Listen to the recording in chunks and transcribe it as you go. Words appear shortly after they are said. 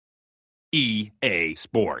EA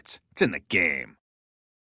Sports. It's in the game.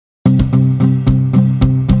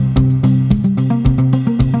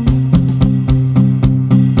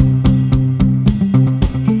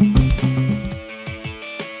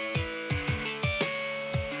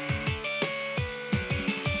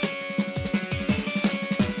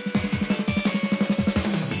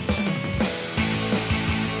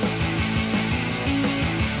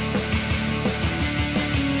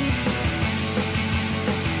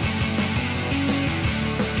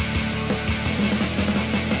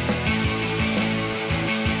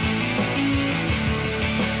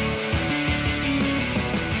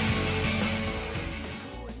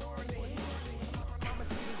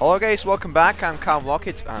 Hello guys, welcome back. I'm Callum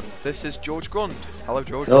Lockett and this is George Grund. Hello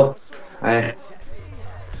George. So, hi.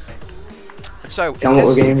 So, Tell me what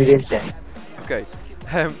we're going to do today. Okay,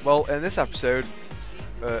 well in this episode,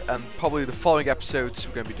 and probably the following episodes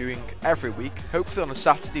we're going to be doing every week, hopefully on a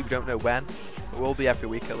Saturday, we don't know when, but it will be every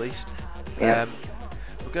week at least. Yeah.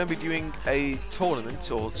 We're going to be doing a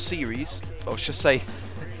tournament or series, or should I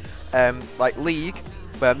say, like league,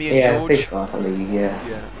 where me and George, it's like a league,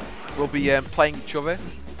 yeah. We'll be playing each other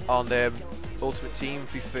on Ultimate Team,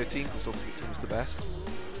 FIFA 13, because Ultimate Team is the best.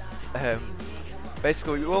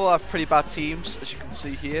 Basically, we all have pretty bad teams, as you can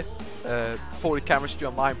see here. 40 chemistry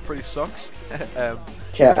on mine pretty sucks.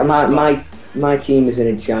 My team is in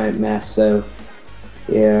a giant mess, so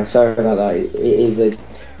yeah, sorry about that. It is a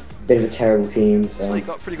bit of a terrible team. So you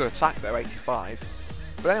got pretty good attack though, 85.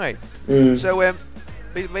 But anyway, so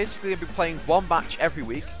we basically be playing one match every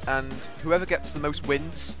week, and whoever gets the most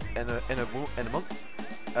wins in a month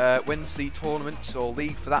wins the tournament or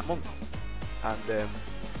league for that month, and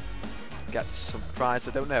gets some prize.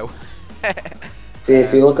 I don't know. See,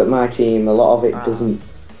 if you look at my team, a lot of it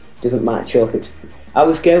doesn't match up. I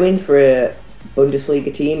was going for a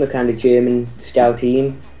Bundesliga team, a kind of German style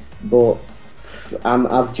team, but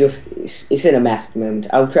it's in a mess at the moment.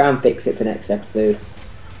 I'll try and fix it for next episode.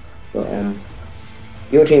 But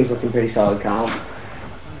your team's looking pretty solid, Callum.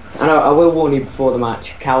 And I will warn you before the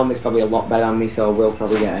match, Callum is probably a lot better than me, so I will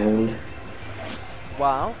probably get owned.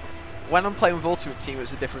 Wow. When I'm playing with Ultimate Team,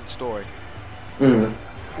 it's a different story. You'll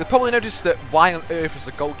probably notice that why on earth is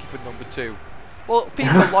the goalkeeper number 2? Well,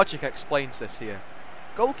 FIFA logic explains this here.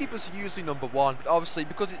 Goalkeepers are usually number 1, but obviously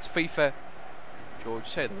because it's FIFA... George,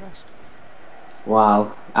 say the rest.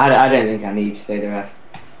 Wow. I don't think I need to say the rest.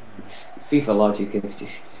 FIFA logic is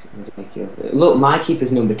just ridiculous. Look, my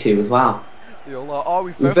keeper's number 2 as well.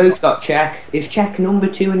 We've both got Czech. Is Czech number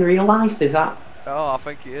 2 in real life? Is that? Oh, I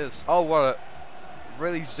think he is. Oh, what a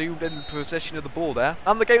really zoomed in position of the ball there.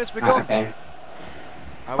 And the game has begun. Okay.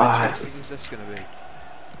 How interesting is this going to be?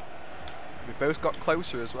 We've both got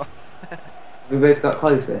closer as well. We both got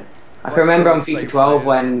closer. I can remember on FIFA 12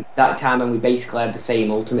 when we basically had the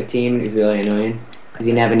same ultimate team, and it was really annoying because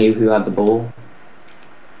you never knew who had the ball.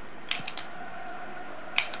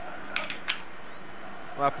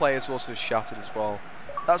 My players also shattered as well.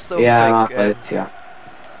 That's the my thing. players too.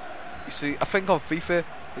 You see, I think on FIFA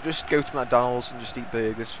they just go to McDonald's and just eat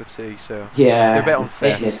burgers for tea. So yeah, they're a bit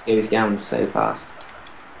unfit. Fitness goes down so fast.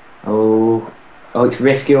 Oh, it's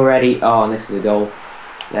risky already. Oh, and this is a goal.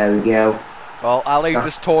 There we go. Well, I'll leave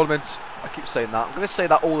this tournament. I keep saying that. I'm going to say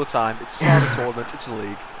that all the time. It's not a tournament. It's a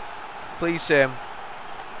league. Please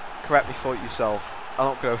correct me for it yourself. I'm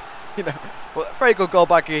not going to, But very good goal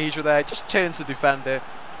by Geisha there. Just turns to defender.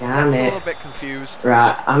 Damn it. A little bit confused.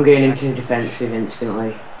 Right, I'm going into defensive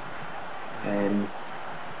instantly. Let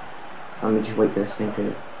me just wait for this thing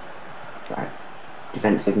to... Right,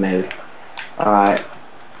 defensive mode. Alright.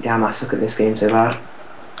 Damn, I suck at this game so bad.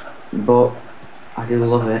 But I do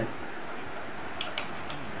love it.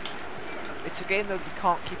 It's a game that you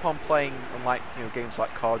can't keep on playing, unlike games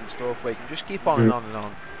like card and stuff, where you can just keep on and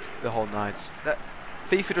on the whole night.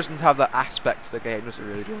 FIFA doesn't have that aspect to the game, does it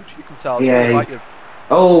really, George? You can tell.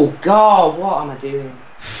 Oh God, what am I doing?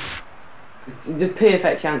 It's the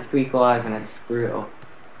perfect chance to equalise and I screw it up.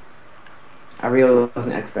 I really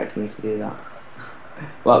wasn't expecting me to do that.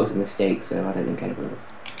 Well, it was a mistake, so I don't think anybody was.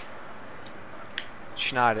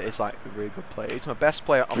 Schneider is like a really good player. He's my best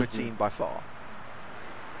player on the team by far.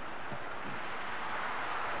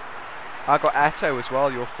 I got Eto'o as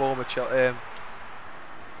well, your former team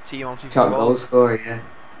on FIFA 12. Top goal scorer, yeah.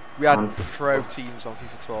 We had pro teams on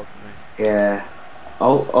FIFA 12, didn't we? Yeah.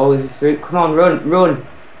 Oh, is it through? Come on, run!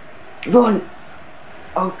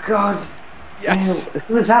 Oh God! Yes.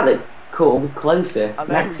 Who was that caught with closer?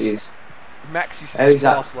 Mexi's he's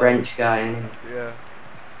that French guy, isn't he? Yeah.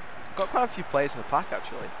 Got quite a few players in the pack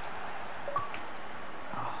actually.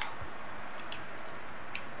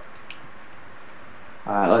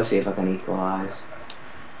 Alright, let's see if I can equalise.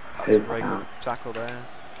 That's a very good tackle there.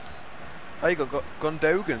 Oh, you got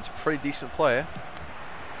Gundogan. It's a pretty decent player.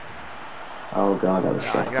 Oh god, that was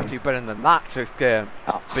Nah, you have to do better than that to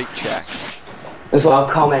beat Czech. As well,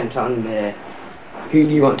 comment on who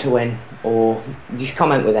you want to win, or just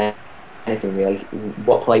comment with anything really.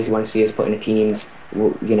 What players you want to see us put in the teams,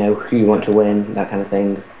 you know, who you want to win, that kind of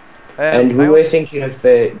thing. And we were thinking of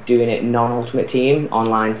doing it non-ultimate team,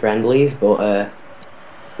 online friendlies, but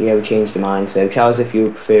yeah, we changed our mind. So tell us if you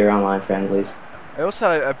prefer online friendlies. I also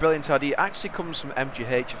had a brilliant idea. It actually comes from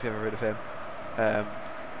MGH, if you ever heard of him.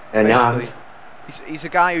 No. He's a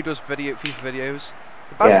guy who does FIFA videos.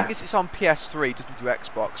 The bad thing is it's on PS3, doesn't do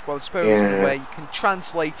Xbox. But I suppose in a way you can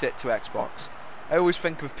translate it to Xbox. I always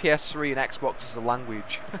think of PS3 and Xbox as a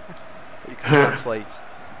language that you can translate.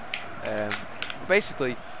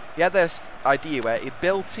 Basically, he had this idea where he'd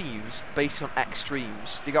build teams based on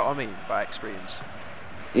extremes. Do you get what I mean by extremes?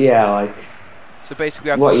 Yeah, like. So basically, we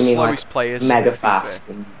have the slowest players, mega fast,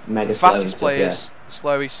 and mega fastest players, the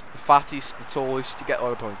slowest, the fattest, the tallest. You get a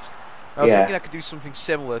lot of points. I was thinking I could do something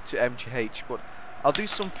similar to MGH, but I'll do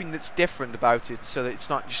something that's different about it, so that it's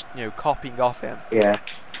not just copying off him. Yeah.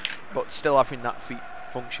 But still having that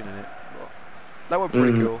function in it. But that would be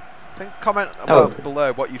pretty cool. Comment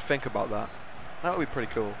below what you think about that. That would be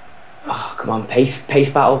pretty cool. Oh come on, pace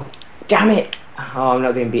battle! Damn it! Oh, I'm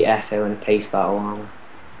not going to beat Eto'o in a pace battle, am I?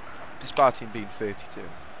 Despite him being 32.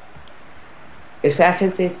 Is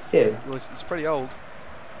Eto'o 32? Well, it's pretty old.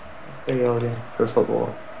 It's pretty old, yeah, for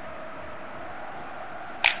football.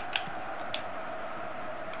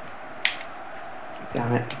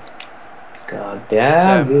 Damn it. God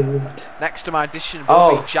damn it. Next to my addition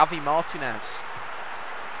will be Javi Martinez.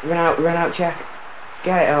 Run out, check.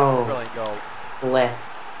 Get it, Brilliant goal. Flip.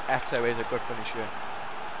 Eto'o is a good finisher.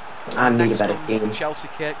 I need next a better comes team. the Chelsea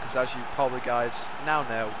kit, because as you probably guys now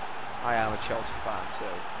know, I am a Chelsea fan, so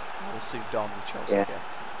I will soon don the Chelsea kit.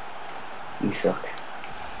 You suck.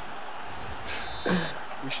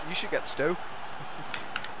 You should get Stoke.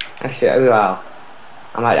 Well,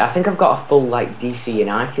 I think I've got a full like DC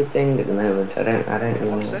United thing at the moment. I don't really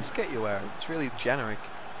know. What's this kit you're wearing? It's really generic.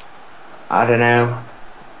 I don't know.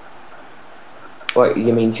 What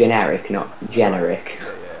you mean generic, not generic?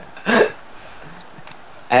 Yeah.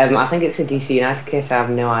 I think it's a DC United kit. I have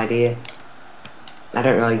no idea. I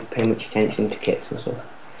don't really pay much attention to kits and stuff.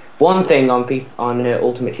 One thing on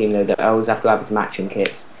Ultimate Team though that I always have to have is matching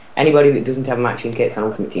kits. Anybody that doesn't have matching kits on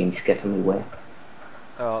Ultimate Team just gets them away.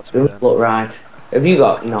 Oh, that's doesn't look right. Have you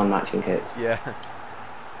got non-matching kits? Yeah.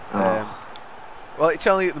 Well, it's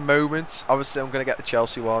only at the moment. Obviously, I'm going to get the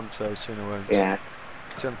Chelsea one, so soon I won't. Yeah.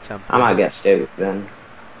 It's on temp. I might get Stoke then.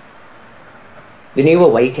 The new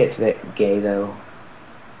away kit's a bit gay though.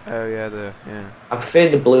 Oh yeah, I prefer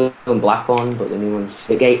the blue and black one, but the new one's a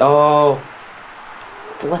bit gay. Oh,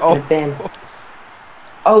 flippin' bin.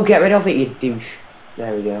 Oh, get rid of it, you douche.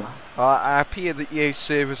 There we go. I appear that EA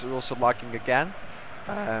servers are also lagging again.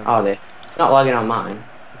 Are they? It's not lagging on mine.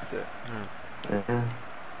 Is it? No.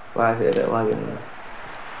 Why is it a bit lagging?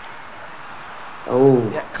 Oh.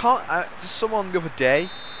 Yeah, there's someone the other day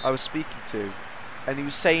I was speaking to, and he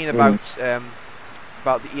was saying about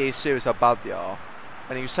the EA servers, how bad they are.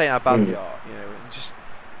 And he was saying how bad they are, and just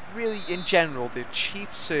really in general, they're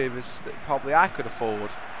cheap servers that probably I could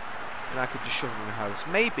afford, and I could just shove them in the house.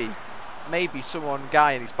 Maybe someone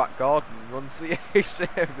guy in his back garden runs the EA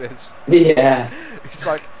servers. Yeah. It's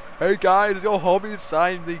like, hey guys, your hobby is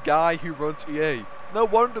sign the guy who runs EA. No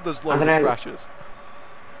wonder there's loads of crashes.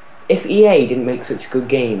 If EA didn't make such good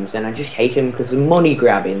games, then I just hate them because they're money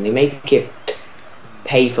grabbing. They make you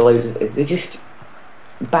pay for loads of. They're just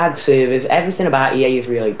bad servers. Everything about EA is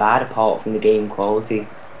really bad apart from the game quality.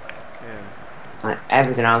 Yeah. Like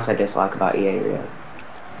everything else I dislike about EA really.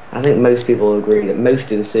 I think most people agree that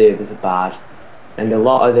most of the servers are bad, and a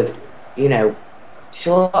lot of the, just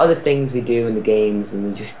a lot of the things they do in the games,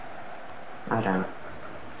 and they just, I don't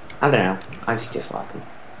know. I just dislike them.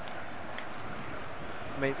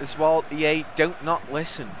 I mean, as well, EA don't not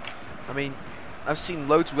listen. I mean, I've seen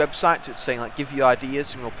loads of websites that's saying like, give you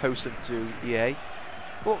ideas and we'll post them to EA.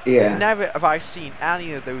 But never have I seen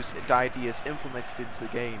any of those ideas implemented into the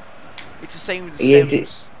game. It's the same with the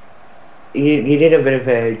Sims. You did a bit of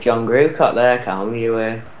a John Grewcott there, Callum.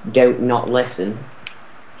 You don't not listen.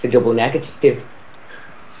 It's a double negative.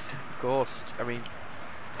 Of course, I mean.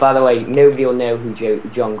 By the way, nobody will know who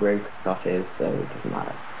John Grewcott is, so it doesn't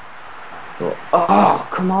matter. But, oh,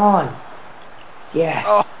 come on! Yes.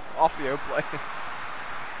 Oh, off you play.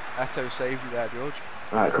 Eto'o saved you there, George.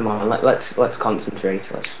 Right, come on. Let's concentrate.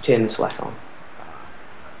 Let's turn the sweat on.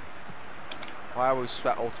 I always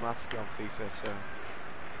sweat automatically on FIFA,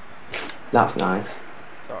 so. That's nice.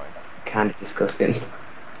 Sorry. kind of disgusting.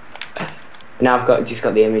 Now I've just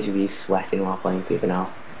got the image of you sweating while playing FIFA now.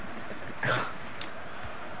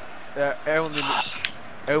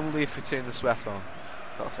 Only if you turn the sweat on.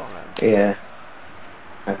 That's what I meant. Yeah.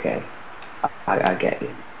 Okay. I get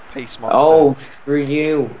you. Peace, monster. Oh, screw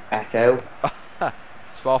you, Eto'o.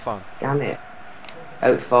 It's Farfan. Damn it.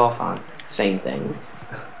 Oh, it's Farfan. Same thing.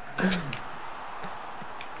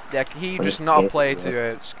 Yeah, he just not a player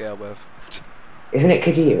to scale with. Isn't it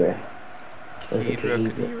Kadira?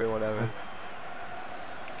 Kadira, whatever.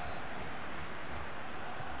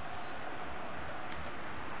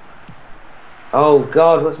 Oh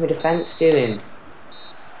God, what's my defence doing?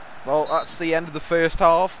 Well, that's the end of the first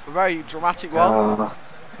half. A very dramatic one.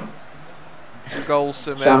 2 goals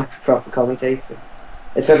to proper commentator.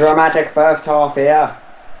 It's a dramatic first half here.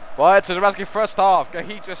 Well, it's a dramatic first half.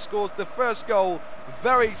 He just scores the first goal.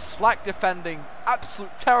 Very slack defending.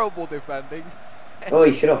 Absolute terrible defending. Oh,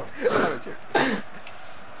 you shut up.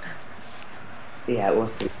 Yeah, it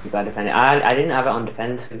was pretty bad defending. I didn't have it on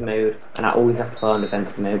defensive mode, and I always have to play on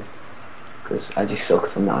defensive mode because I just suck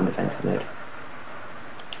from that on defensive mode.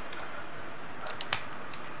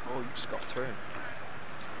 Oh, you just got through.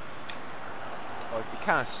 Oh, you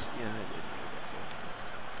kind of, you know.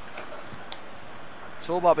 It's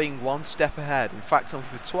all about being one step ahead. In fact, on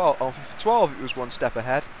FIFA 12, it was one step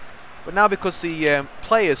ahead. But now, because the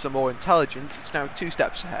players are more intelligent, it's now 2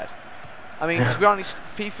 steps ahead. I mean, to be honest,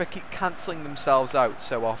 FIFA keep cancelling themselves out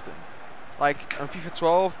so often. Like, on FIFA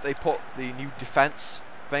 12, they put the new defence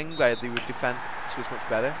thing where they would defend so it's much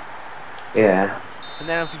better. Yeah. And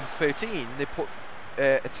then on FIFA 13, they put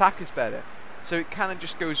attack is better. So it kind of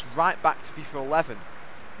just goes right back to FIFA 11.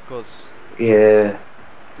 Because the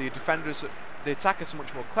defenders... The attackers are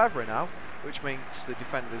much more clever now, which makes the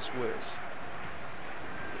defenders worse.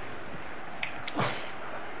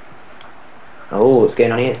 Oh, what's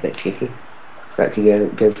going on here? It's a bit cheeky. Expect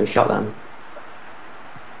to go for a shot then.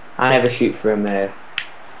 I never shoot from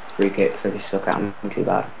free kicks, I just suck at them too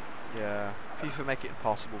bad. Yeah, FIFA make it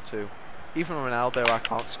impossible too. Even Ronaldo I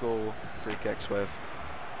can't score free kicks with.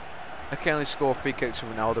 I can only score free kicks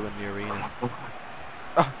with Ronaldo in the arena.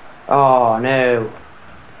 Oh no.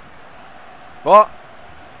 What?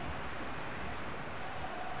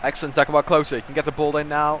 Excellent, talk about closer. You can get the ball in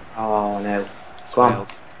now. Oh no. It's Go on.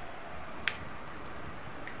 failed.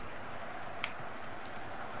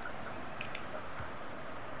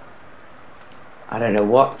 I don't know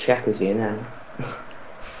what check was he in then.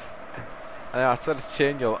 I tried to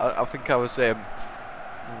turn you. I think I was Finding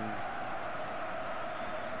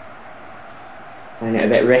it a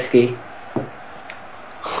bit risky.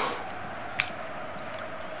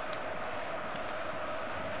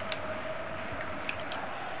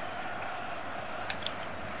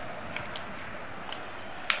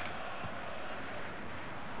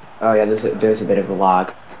 Oh yeah, there's a bit of a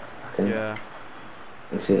lag. yeah. I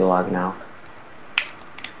can see the lag now.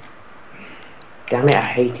 Damn it, I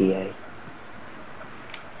hate EA.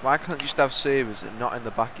 Why can't you just have servers and not in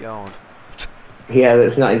the backyard? Yeah,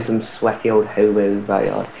 that's not in some sweaty old hobo's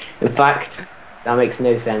backyard. In fact, that makes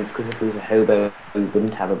no sense because if he was a hobo, we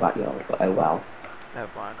wouldn't have a backyard. But oh well.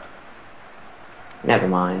 Never mind. Never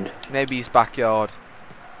mind. Maybe his backyard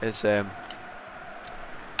is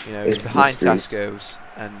you know, it's It's behind the streets. Tesco's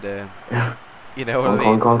and you know what I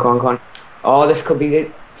Come mean. on, come on. Oh, this could be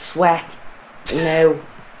the sweat. No.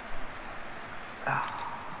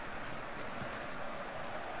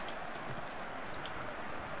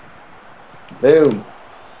 Boom.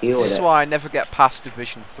 This is why I never get past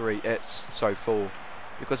Division 3. Sorry, 4,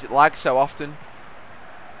 because it lags so often.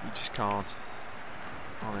 You just can't.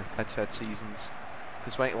 On head-to-head seasons,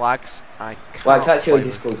 because when it lags, I can't. Well, it's actually play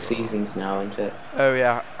just with called seasons now, isn't it? Oh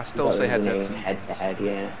yeah, I still say head-to-head seasons. Head-to-head,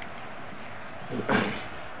 yeah.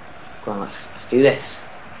 Go on, let's do this.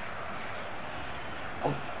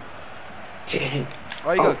 Oh, chicken.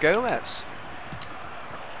 Oh, you got Gomez.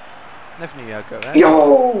 Never knew you had Gomez.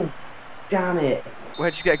 Yo! Damn it.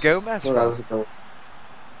 Where'd you get Gomez Well, that from? was a goal.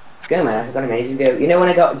 Gomez, I got him ages ago. You know when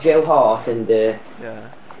I got Joe Hart and Yeah.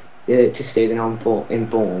 just staying on in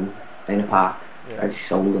form in a pack? Yeah. I just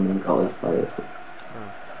sold them and got those players.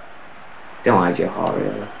 Oh. Don't like Joe Hart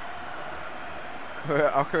really.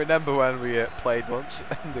 I can remember when we played once,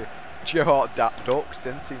 and Joe Hart ducked,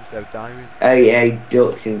 didn't he, instead of diving? Oh yeah, he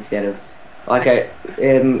ducked instead of like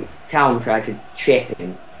Callum tried to chip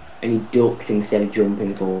him, and he ducked instead of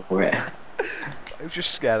jumping for it. He was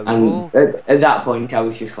just scared of the And ball. at that point, I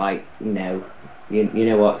was just like, no, you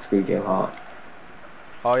know what, screw Joe Hart.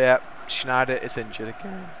 Oh yeah, Schneider is injured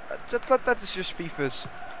again. That is just FIFA's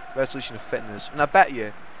resolution of fitness, and I bet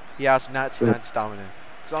you he has 99 stamina.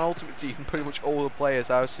 Because on Ultimate Team, pretty much all the players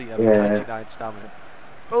I've seen have 99 stamina.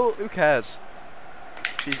 Well, who cares?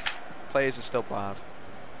 Players are still bad.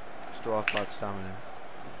 Still have bad stamina.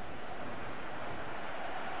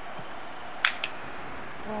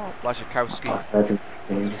 Oh, Blazikowski.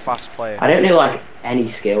 He's a fast player. I don't know like any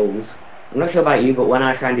skills. I'm not sure about you, but when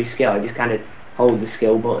I try and do skill, I just kind of hold the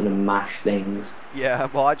skill button and mash things. Yeah,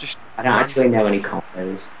 well, I don't actually know any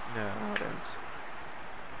combos. No, I don't.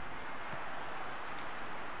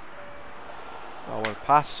 Oh, what a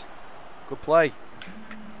pass. Good play.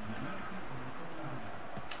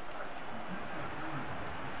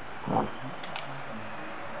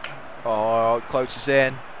 Oh, closes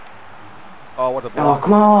in. Oh, what a block. Oh,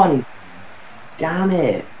 come on! Damn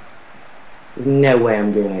it! There's no way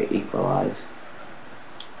I'm going to equalise.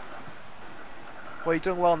 Well, you've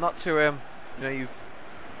done well not to, you know, you've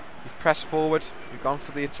pressed forward, you've gone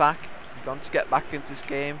for the attack, you've gone to get back into this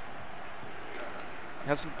game. It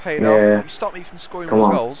hasn't paid off, but you stopped me from scoring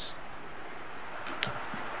more goals.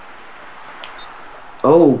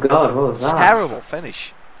 Oh God, what was that? Terrible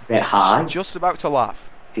finish. It's a bit high. Just about to laugh.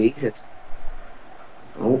 Jesus.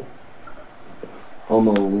 Oh.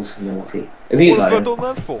 Almost naughty. Have you got him? What have I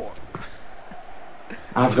done that for?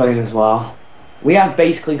 I've got him as well. We have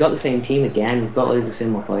basically got the same team again. We've got loads of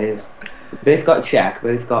similar players. Both got Czech,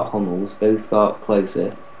 both got Hummels, both got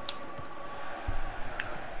Closer.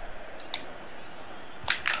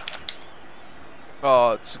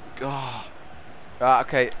 Oh, it's... Oh. Right,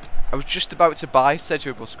 okay. I was just about to buy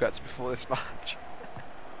Sergio Busquets before this match.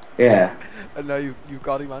 Yeah. And now you've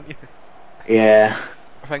got him, haven't you? Yeah.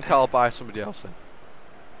 I think I'll buy somebody else then.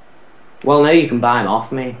 Well, now you can buy him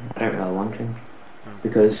off me. I don't really want him.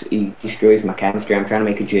 Because he destroys my chemistry. I'm trying to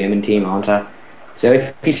make a German team, aren't I? So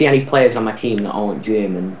if you see any players on my team that aren't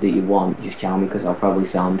German that you want, just tell me because I'll probably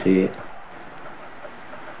sell them to you.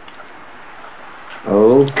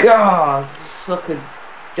 Oh God, suck a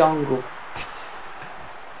dongle.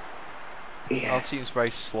 Yes. Our team's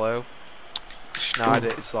very slow.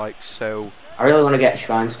 Schneider is like so... I really want to get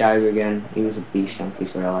Schweinsteiger again. He was a beast on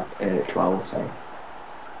FIFA 12, so...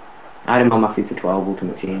 I had him on my FIFA 12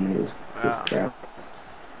 Ultimate Team and it was good crap.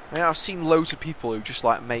 Yeah, I've seen loads of people who just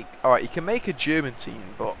like make... Alright, you can make a German team,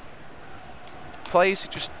 but... Players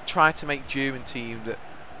who just try to make German teams that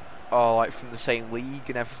are like from the same league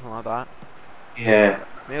and everything like that. Yeah.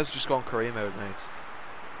 May as well just go on career mode, mate.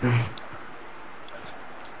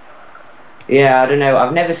 Yeah, I don't know.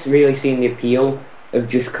 I've never really seen the appeal of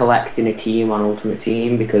just collecting a team on Ultimate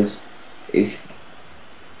Team because it's...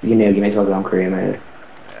 You know, you may as well go on career mode.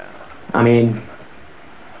 Yeah. I mean...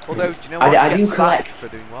 Although, do you know what? I do collect for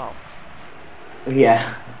doing well.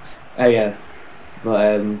 Yeah. Oh yeah.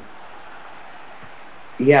 But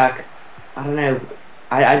yeah, I don't know.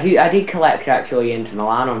 I did collect actually Inter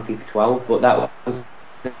Milan on FIFA 12, but that was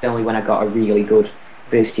only when I got a really good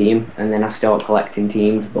first team, and then I started collecting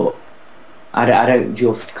teams. But I don't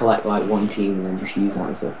just collect like one team and then just use that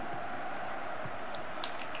and stuff.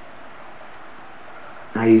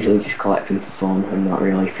 I usually just collect them for fun and not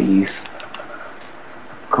really for use.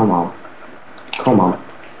 Come on. Come on.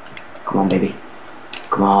 Come on, baby.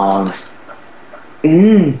 Come on.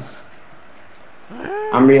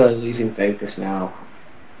 I'm really losing focus now.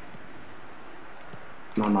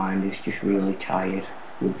 My mind is just really tired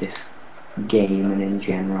with this game and in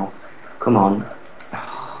general. Come on.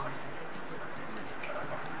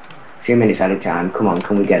 2 minutes at a time. Come on,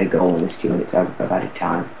 can we get a goal in this 2 minutes of added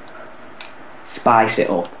time? Spice it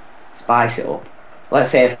up. Spice it up. Let's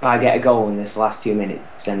say if I get a goal in this last 2 minutes,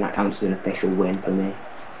 then that counts as an official win for me.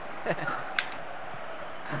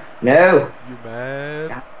 No! You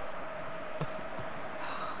mad?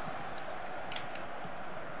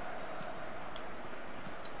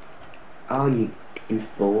 Oh, you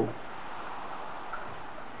goofball.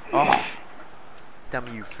 Oh, damn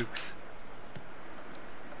you, Fuchs.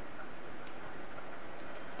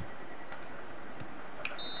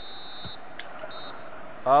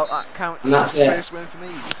 Oh, that counts as the first win for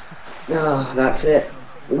me. Oh, that's it.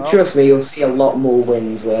 Well, trust me, you'll see a lot more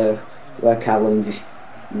wins where Callum just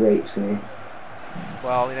rapes me.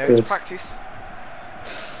 Well, you know, it's practice.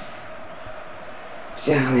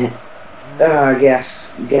 Damn it. I guess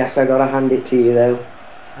I gotta hand it to you though.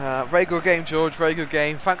 Very good game, George. Very good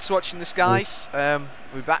game. Thanks for watching this, guys. We'll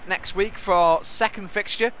be back next week for our second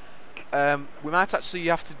fixture. We might actually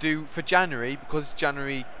have to do for January because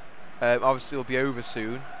January obviously will be over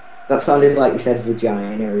soon. That sounded like you said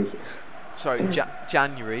vagina. Sorry,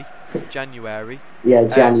 January. Yeah,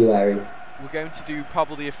 January. We're going to do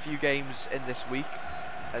probably a few games in this week,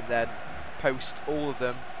 and then post all of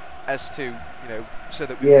them as to, you know, so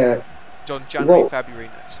that we've done January, February,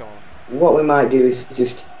 and so on. what we might do is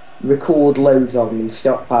just record loads of them and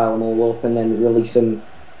stockpile them all up, and then release them,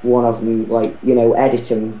 one of them, like, you know, edit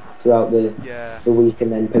them throughout the week,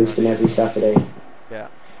 and then post them every Saturday. Yeah.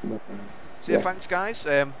 So yeah, thanks guys.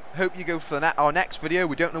 Hope you go for our next video.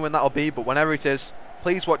 We don't know when that'll be, but whenever it is,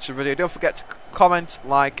 please watch the video. Don't forget to comment,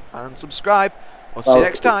 like, and subscribe. We'll see you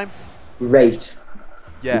next time. Rate.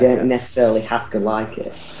 Yeah. You don't necessarily have to like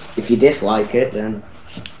it. If you dislike it, then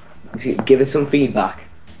give us some feedback.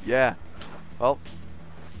 Yeah. Well,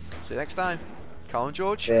 see you next time. Callum and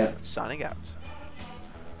George, signing out.